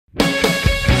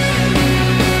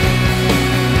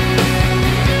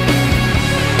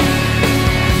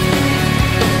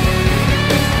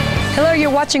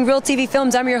watching Real TV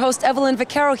Films. I'm your host, Evelyn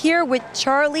Vaccaro, here with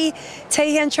Charlie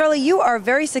Tahan. Charlie, you are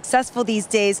very successful these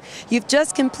days. You've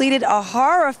just completed a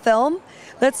horror film.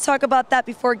 Let's talk about that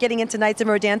before getting into Nights in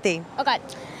Rodanthe. Okay.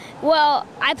 Well,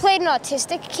 I played an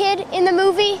autistic kid in the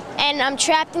movie, and I'm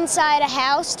trapped inside a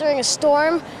house during a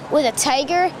storm with a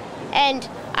tiger, and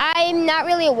I'm not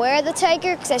really aware of the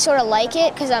tiger because I sort of like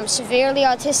it because I'm severely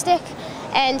autistic,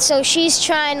 and so she's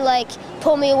trying to like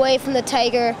pull me away from the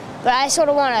tiger, but I sort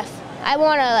of want to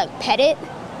like pet it,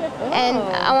 and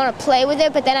I want to play with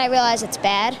it, but then I realize it's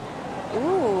bad.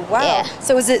 Ooh, wow. Yeah.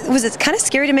 So was it kind of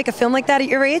scary to make a film like that at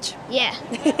your age? Yeah,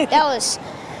 it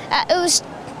was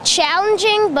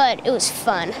challenging, but it was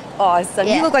fun. Awesome.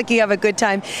 Yeah. You look like you have a good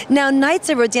time. Now, Nights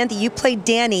in Rodanthe, you played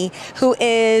Danny, who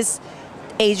is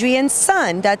Adrian's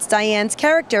son. That's Diane's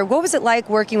character. What was it like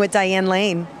working with Diane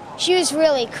Lane? She was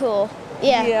really cool.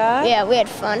 Yeah. Yeah, we had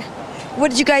fun. What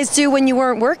did you guys do when you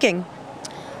weren't working?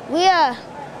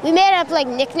 We made up like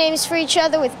nicknames for each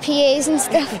other with PAs and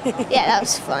stuff. Yeah, that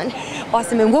was fun.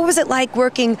 Awesome. And what was it like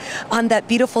working on that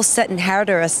beautiful set in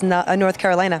Hatteras, North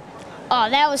Carolina? Oh,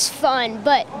 that was fun.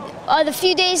 But the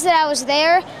few days that I was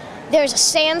there was a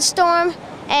sandstorm,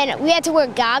 and we had to wear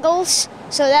goggles.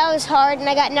 So that was hard, and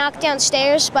I got knocked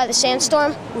downstairs by the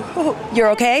sandstorm. You're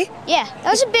okay? Yeah, that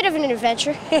was a bit of an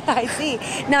adventure. I see.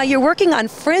 Now, you're working on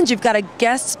Fringe. You've got a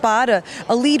guest spot, a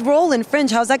lead role in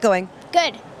Fringe. How's that going?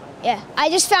 Good. Yeah, I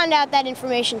just found out that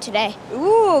information today.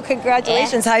 Ooh,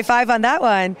 congratulations. Yeah. High five on that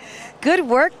one. Good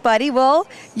work, buddy. Well,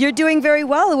 you're doing very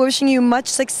well. We're wishing you much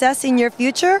success in your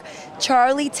future.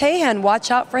 Charlie Tahan,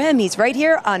 watch out for him. He's right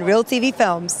here on Real TV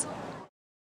Films.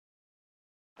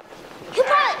 Come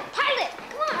on, pilot!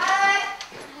 Come on!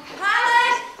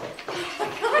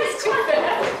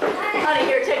 Honey,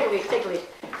 here, take a leaf.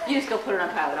 You just go put it on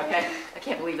pilot, okay? I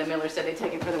can't believe the Millers said they'd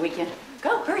take it for the weekend.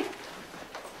 Go, hurry.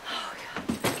 Oh,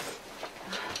 God.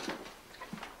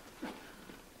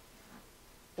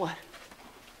 What?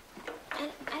 I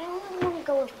don't want to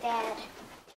go with Dad.